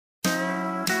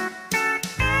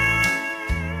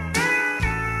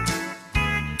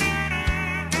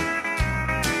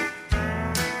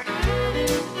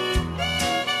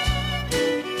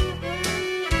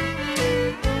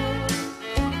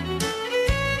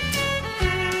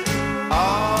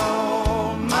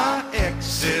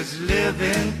exes live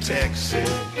in Texas,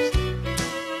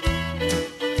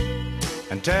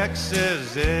 and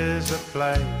Texas is a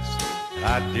place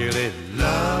I'd dearly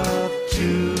love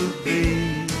to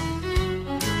be.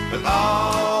 But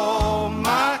all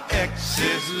my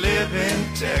exes live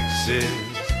in Texas,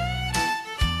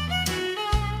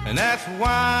 and that's why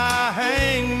I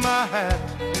hang my hat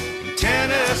in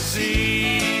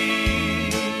Tennessee.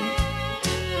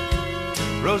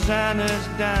 Rosanna's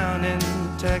down in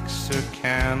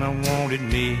Texarkana wanted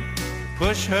me to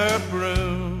push her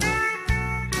broom.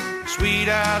 Sweet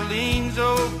Eileen's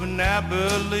over in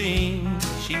Abilene,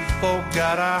 she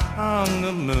forgot I hung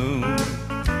the moon.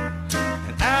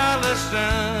 And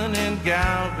Allison in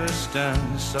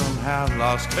Galveston somehow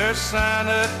lost her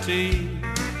sanity.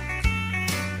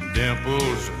 And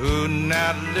Dimples, who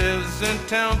now lives in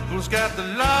Temple's, got the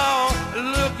law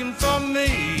looking for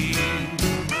me.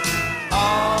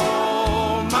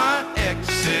 All my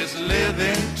exes live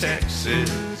in Texas,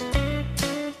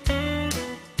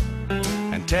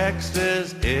 and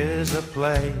Texas is a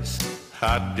place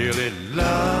I'd dearly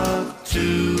love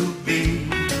to be.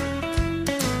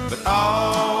 But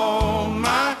all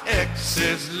my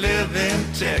exes live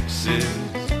in Texas,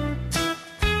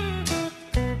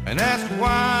 and that's why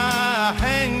I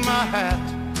hang my hat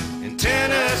in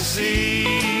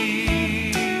Tennessee.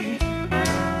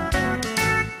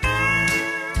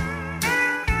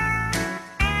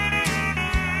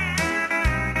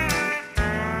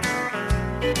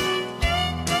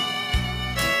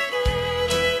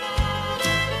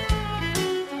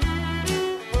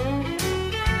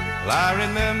 I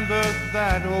remember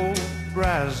that old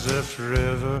Brazos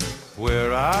River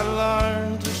where I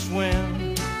learned to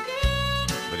swim,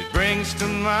 but it brings to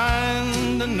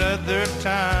mind another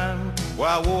time where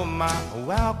I wore my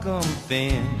welcome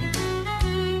thin.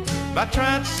 By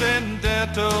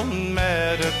transcendental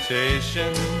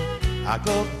meditation, I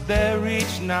go there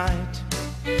each night,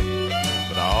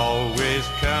 but I always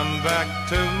come back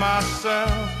to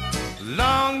myself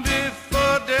long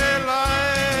before daylight.